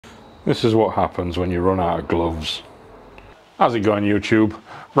This is what happens when you run out of gloves. How's it going, YouTube?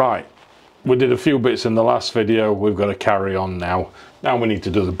 Right, we did a few bits in the last video. We've got to carry on now. Now we need to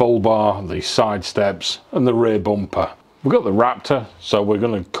do the bull bar, the side steps and the rear bumper. We've got the Raptor, so we're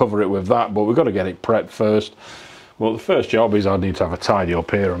going to cover it with that, but we've got to get it prepped first. Well, the first job is I need to have a tidy up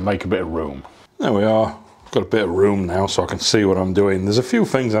here and make a bit of room. There we are. I've got a bit of room now so I can see what I'm doing. There's a few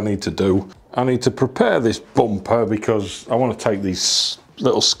things I need to do. I need to prepare this bumper because I want to take these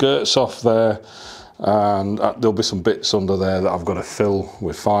little skirts off there, and there'll be some bits under there that I've got to fill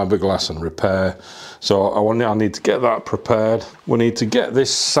with fiberglass and repair. So I need to get that prepared. We need to get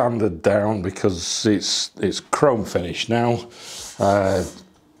this sanded down because it's chrome finish now.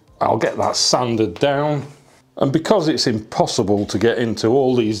 I'll get that sanded down, and because it's impossible to get into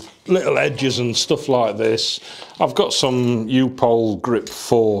all these little edges and stuff like this, I've got some upol grip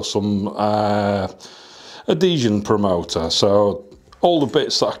 4, some adhesion promoter. So all the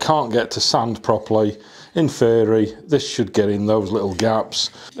bits that I can't get to sand properly, in theory, this should get in those little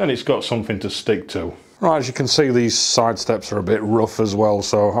gaps. Then it's got something to stick to. Right, as you can see, these side steps are a bit rough as well,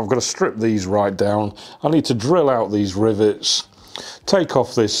 so I've got to strip these right down. I need to drill out these rivets, take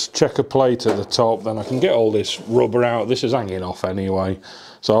off this checker plate at the top, then I can get all this rubber out. This is hanging off anyway.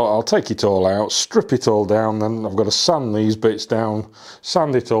 So I'll take it all out, strip it all down, then I've got to sand these bits down,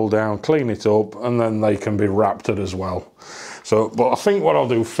 sand it all down, clean it up, and then they can be Raptored as well. So, but I think what I'll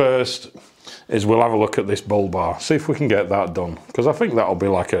do first is we'll have a look at this bull bar, see if we can get that done, because I think that'll be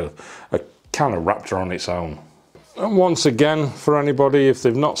like a kind of Raptor on its own. And once again, for anybody, if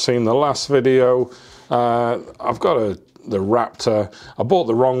they've not seen the last video, I've got the Raptor. I bought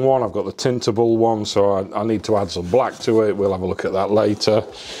the wrong one. I've got the tintable one, so I need to add some black to it. We'll have a look at that later.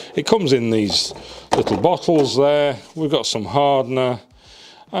 It comes in these little bottles there. We've got some hardener,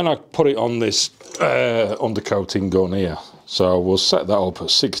 and I put it on this undercoating gun here. So we'll set that up at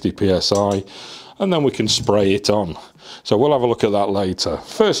 60 psi, and then we can spray it on. So we'll have a look at that later.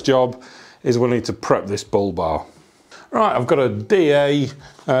 First job is we need to prep this bull bar. Right, I've got a DA,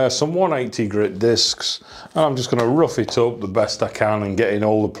 some 180 grit discs, and I'm just going to rough it up the best I can and get in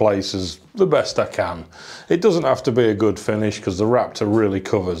all the places the best I can. It doesn't have to be a good finish because the Raptor really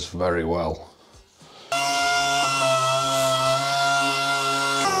covers very well.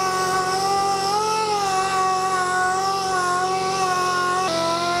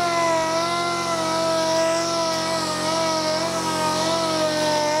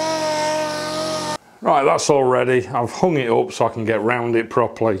 Right, that's all ready. I've hung it up so I can get round it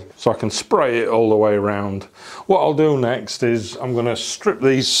properly, so I can spray it all the way around. What I'll do next is I'm going to strip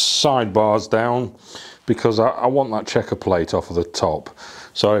these sidebars down because I want that checker plate off of the top.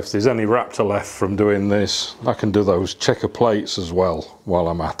 So if there's any Raptor left from doing this, I can do those checker plates as well while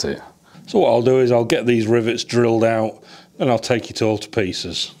I'm at it. So what I'll do is I'll get these rivets drilled out and I'll take it all to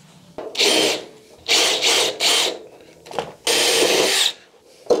pieces.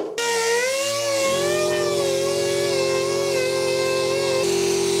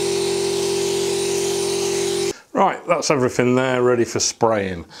 Right, that's everything there ready for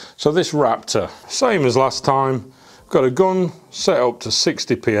spraying. So this Raptor, same as last time, got a gun set up to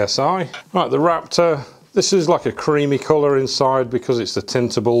 60 psi. Right, the Raptor, this is like a creamy colour inside because it's the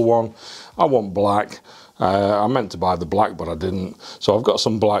tintable one. I want black. I meant to buy the black, but I didn't. So I've got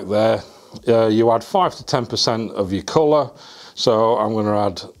some black there. You add 5 to 10% of your colour. So I'm going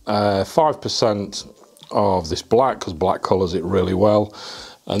to add 5% of this black because black colours it really well.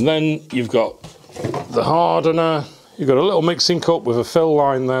 And then you've got the hardener. You've got a little mixing cup with a fill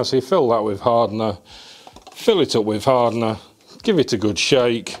line there, so you fill that with hardener, fill it up with hardener, give it a good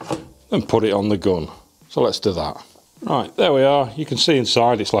shake, and put it on the gun. So let's do that. Right, there we are. You can see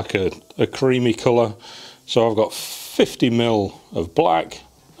inside it's like a creamy colour. So I've got 50 ml of black,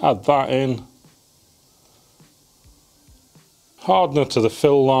 add that in, hardener to the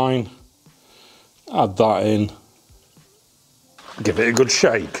fill line, add that in, give it a good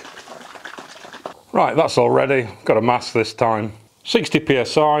shake. Right, that's all ready. Got a mask this time. 60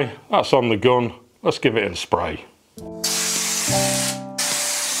 psi, that's on the gun. Let's give it a spray.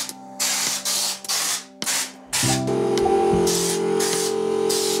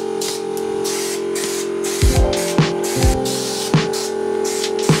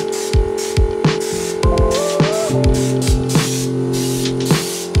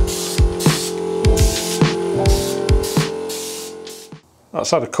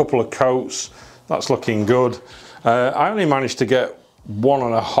 That's had a couple of coats. That's looking good. I only managed to get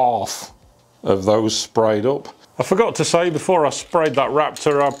 1.5 of those sprayed up. I forgot to say, before I sprayed that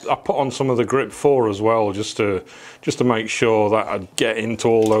Raptor, I put on some of the Grip 4 as well, just to make sure that I'd get into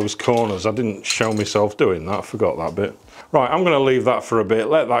all those corners. I didn't show myself doing that, I forgot that bit. Right, I'm going to leave that for a bit,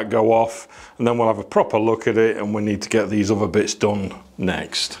 let that go off, and then we'll have a proper look at it, and we need to get these other bits done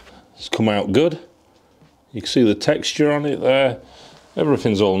next. It's come out good. You can see the texture on it there.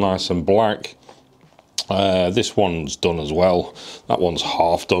 Everything's all nice and black. This one's done as well. That one's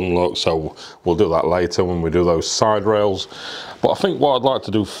half done, look, so we'll do that later when we do those side rails. But I think what I'd like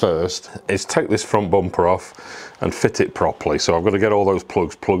to do first is take this front bumper off and fit it properly. So I've got to get all those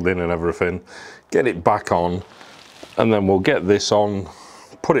plugs plugged in and everything, get it back on, and then we'll get this on,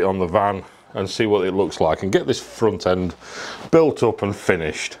 put it on the van and see what it looks like, and get this front end built up and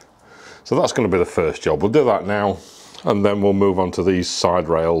finished. So that's going to be the first job. We'll do that now, and then we'll move on to these side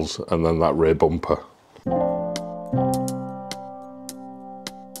rails and then that rear bumper.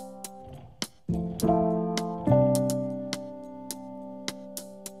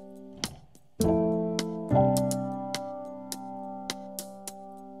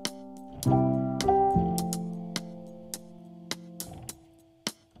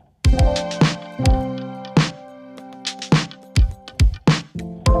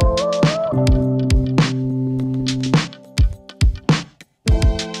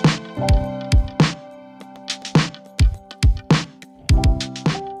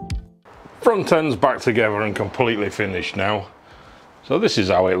 Front end's back together and completely finished now. So this is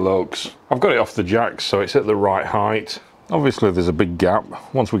how it looks. I've got it off the jacks so it's at the right height. Obviously there's a big gap.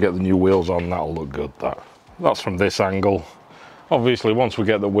 Once we get the new wheels on, that'll look good. That's from this angle. Obviously once we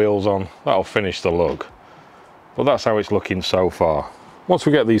get the wheels on, that'll finish the look. But that's how it's looking so far. Once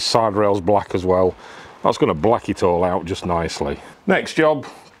we get these side rails black as well, that's going to black it all out just nicely. Next job,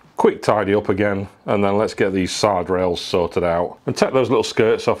 quick tidy up again, and then let's get these side rails sorted out and take those little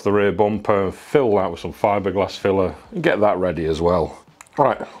skirts off the rear bumper and fill that with some fiberglass filler and get that ready as well.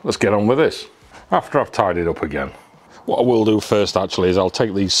 Right, let's get on with this after I've tidied up again. What I will do first actually is I'll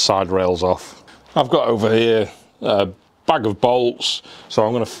take these side rails off. I've got over here a bag of bolts, so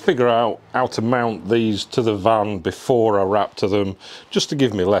I'm going to figure out how to mount these to the van before I Raptor them, just to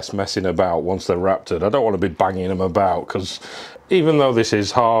give me less messing about once they're Raptored. I don't want to be banging them about, because even though this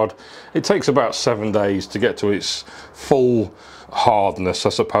is hard, it takes about 7 days to get to its full hardness, I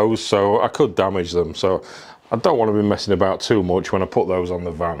suppose, so I could damage them. So I don't want to be messing about too much when I put those on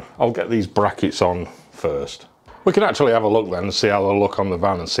the van. I'll get these brackets on first. We can actually have a look then and see how they look on the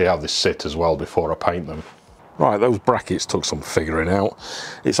van and see how they sit as well before I paint them. Right, those brackets took some figuring out.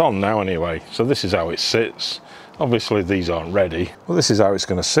 It's on now anyway, so this is how it sits. Obviously these aren't ready, but this is how it's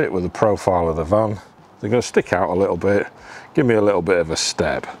going to sit with the profile of the van. They're going to stick out a little bit, give me a little bit of a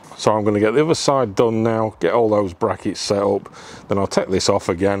step. So I'm going to get the other side done now, get all those brackets set up, then I'll take this off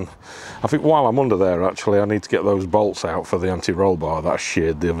again. I think while I'm under there actually I need to get those bolts out for the anti-roll bar that I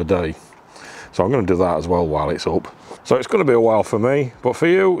sheared the other day. So I'm going to do that as well while it's up. So it's going to be a while for me, but for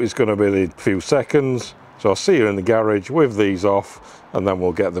you it's going to be a few seconds. So I'll see you in the garage with these off, and then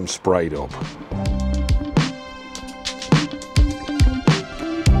we'll get them sprayed up.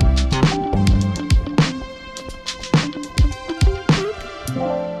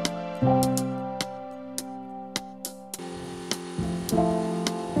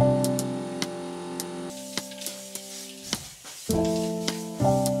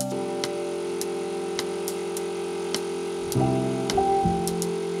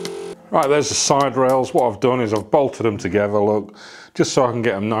 Right, there's the side rails. What I've done is I've bolted them together, look, just so I can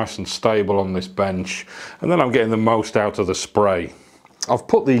get them nice and stable on this bench, and then I'm getting the most out of the spray. I've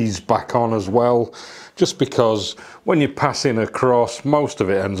put these back on as well, just because when you're passing across, most of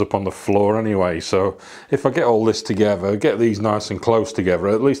it ends up on the floor anyway, so if I get all this together, get these nice and close together,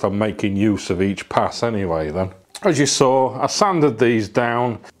 at least I'm making use of each pass anyway then. As you saw, I sanded these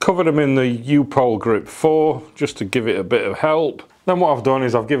down, covered them in the upol Grip 4, just to give it a bit of help. Then what I've done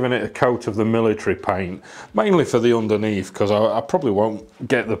is I've given it a coat of the military paint, mainly for the underneath, because I probably won't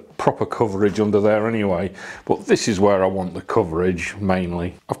get the proper coverage under there anyway, but this is where I want the coverage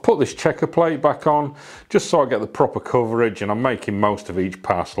mainly. I've put this checker plate back on, just so I get the proper coverage, and I'm making most of each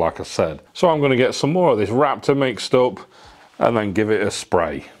pass like I said. So I'm going to get some more of this Raptor mixed up, and then give it a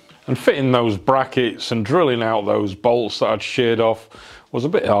spray. And fitting those brackets and drilling out those bolts that I'd sheared off was a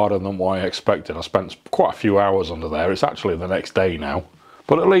bit harder than what I expected. I spent quite a few hours under there. It's actually the next day now.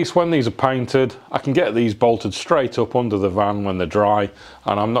 But at least when these are painted, I can get these bolted straight up under the van when they're dry,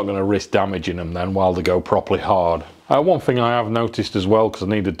 and I'm not going to risk damaging them then while they go properly hard. One thing I have noticed as well, because I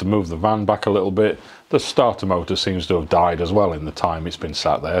needed to move the van back a little bit, the starter motor seems to have died as well in the time it's been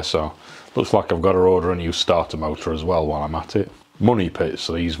sat there, so looks like I've got to order a new starter motor as well while I'm at it. money pits,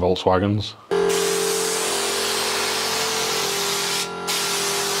 these Volkswagens.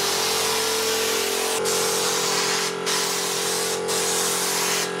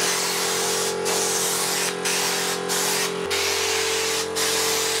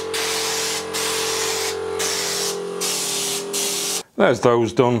 There's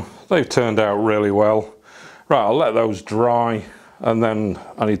those done. They've turned out really well. Right, I'll let those dry, and then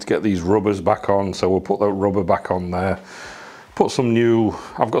I need to get these rubbers back on, so we'll put that rubber back on there. Put some new,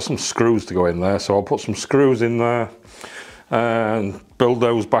 I've got some screws to go in there, so I'll put some screws in there and build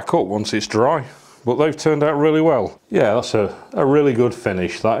those back up once it's dry. But they've turned out really well. Yeah, that's a really good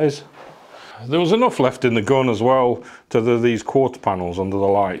finish, that is. There was enough left in the gun as well to do these quarter panels under the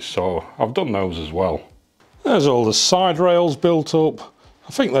lights, so I've done those as well. There's all the side rails built up.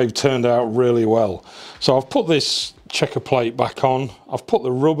 I think they've turned out really well. So I've put this checker plate back on. I've put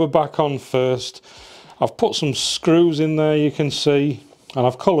the rubber back on first. I've put some screws in there, you can see, and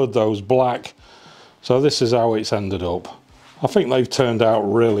I've coloured those black. So this is how it's ended up. I think they've turned out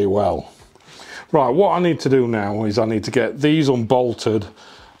really well. Right, what I need to do now is I need to get these unbolted,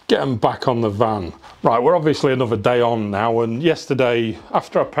 get them back on the van. Right, we're obviously another day on now, and yesterday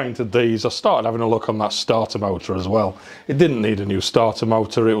after I painted these I started having a look on that starter motor as well. It didn't need a new starter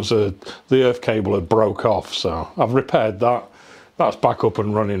motor, it was the earth cable had broke off, so I've repaired that. That's back up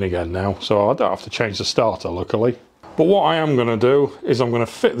and running again now, so I don't have to change the starter luckily. But what I am going to do is I'm going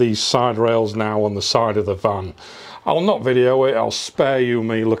to fit these side rails now on the side of the van. I'll not video it, I'll spare you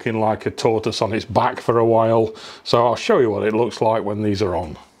me looking like a tortoise on its back for a while, so I'll show you what it looks like when these are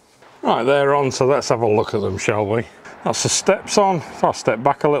on. Right, they're on, so let's have a look at them, shall we? That's the steps on. If I step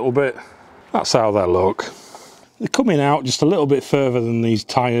back a little bit, that's how they look. They're coming out just a little bit further than these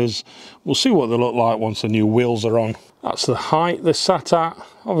tyres. We'll see what they look like once the new wheels are on. That's the height they're sat at.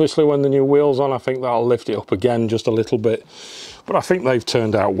 Obviously when the new wheels on, I think that'll lift it up again just a little bit. But I think they've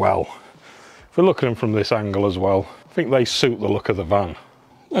turned out well. If we look at them from this angle as well, I think they suit the look of the van.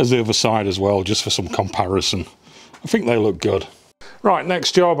 There's the other side as well, just for some comparison. I think they look good. Right,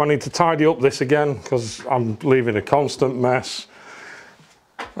 next job, I need to tidy up this again because I'm leaving a constant mess.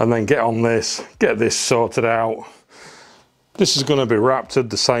 And then get on this, get this sorted out. This is going to be Raptored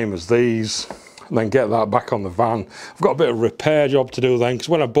the same as these, and then get that back on the van. I've got a bit of a repair job to do then, because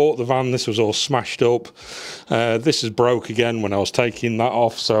when I bought the van this was all smashed up. This is broke again when I was taking that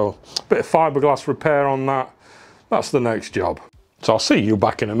off, so a bit of fiberglass repair on that. That's the next job. So I'll see you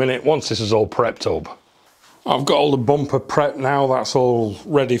back in a minute once this is all prepped up. I've got all the bumper prepped now, that's all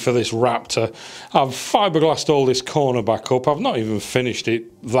ready for this Raptor. I've fiberglassed all this corner back up. I've not even finished it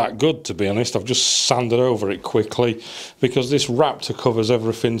that good, to be honest. I've just sanded over it quickly because this Raptor covers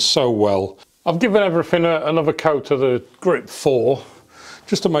everything so well. I've given everything another coat of the Grip 4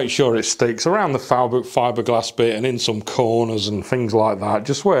 just to make sure it sticks around the fiberglass bit and in some corners and things like that,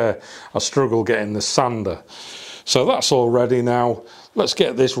 just where I struggle getting the sander. So that's all ready now. Let's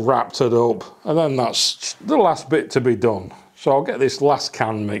get this Raptored up, and then that's the last bit to be done. So I'll get this last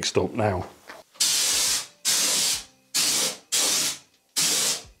can mixed up now.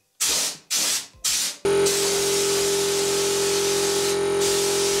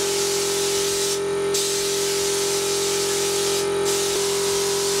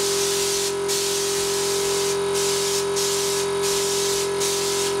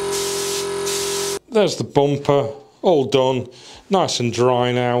 There's the bumper, all done, nice and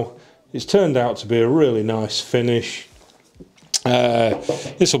dry now. It's turned out to be a really nice finish.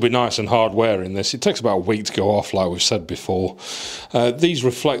 This will be nice and hard wearing this. It takes about a week to go off like we've said before. These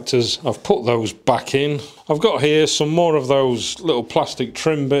reflectors, I've put those back in. I've got here some more of those little plastic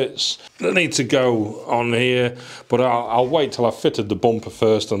trim bits that need to go on here, but I'll wait till I've fitted the bumper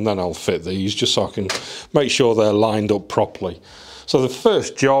first and then I'll fit these just so I can make sure they're lined up properly. So the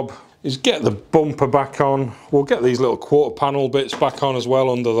first job is get the bumper back on. We'll get these little quarter panel bits back on as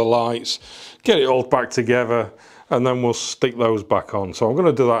well under the lights, get it all back together, and then we'll stick those back on. So I'm going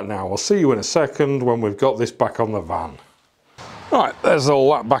to do that now. I'll see you in a second when we've got this back on the van. Right, there's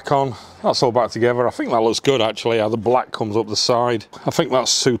all that back on. That's all back together. I think that looks good actually, how the black comes up the side. I think that's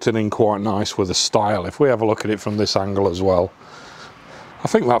suiting in quite nice with the style if we have a look at it from this angle as well. I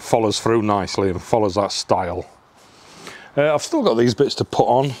think that follows through nicely and follows that style. I've still got these bits to put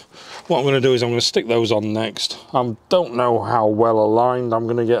on. What I'm going to do is I'm going to stick those on next. I don't know how well aligned I'm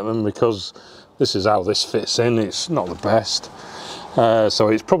going to get them because this is how this fits in. It's not the best. So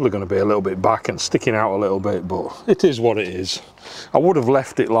it's probably going to be a little bit back and sticking out a little bit, but it is what it is. I would have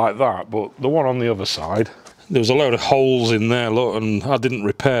left it like that, but the one on the other side, there was a load of holes in there, look, and I didn't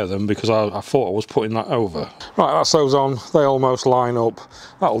repair them because I thought I was putting that over. Right, that's those on. They almost line up.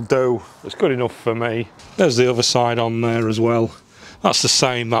 That'll do. It's good enough for me. There's the other side on there as well. That's the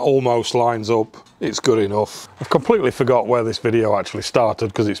same, that almost lines up. It's good enough. I've completely forgot where this video actually started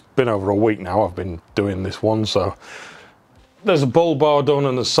because it's been over a week now I've been doing this one. So there's a bull bar done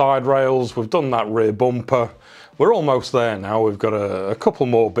and the side rails. We've done that rear bumper. We're almost there now. We've got a couple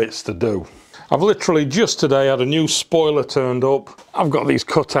more bits to do. I've literally just today had a new spoiler turned up. I've got these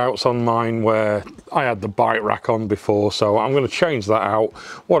cutouts on mine where I had the bike rack on before, so I'm going to change that out.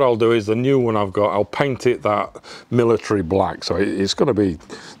 What I'll do is the new one I've got, I'll paint it that military black, so it's going to be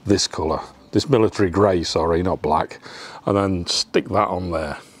this colour, this military grey, sorry, not black, and then stick that on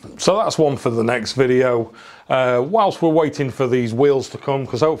there. So that's one for the next video. Whilst we're waiting for these wheels to come,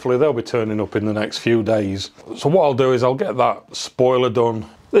 because hopefully they'll be turning up in the next few days. So what I'll do is I'll get that spoiler done.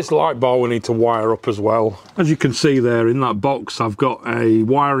 This light bar we need to wire up as well. As you can see there in that box, I've got a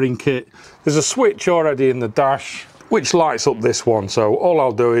wiring kit. There's a switch already in the dash which lights up this one. So all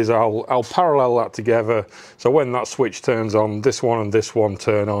I'll do is I'll parallel that together. So when that switch turns on, this one and this one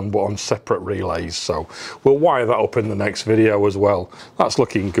turn on, but on separate relays. So we'll wire that up in the next video as well. That's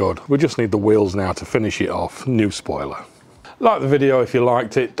looking good. We just need the wheels now to finish it off. New spoiler. Like the video if you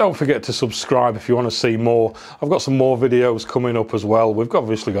liked it. Don't forget to subscribe if you want to see more. I've got some more videos coming up as well. We've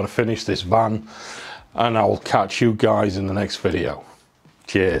obviously got to finish this van, and I'll catch you guys in the next video.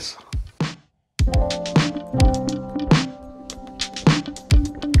 Cheers.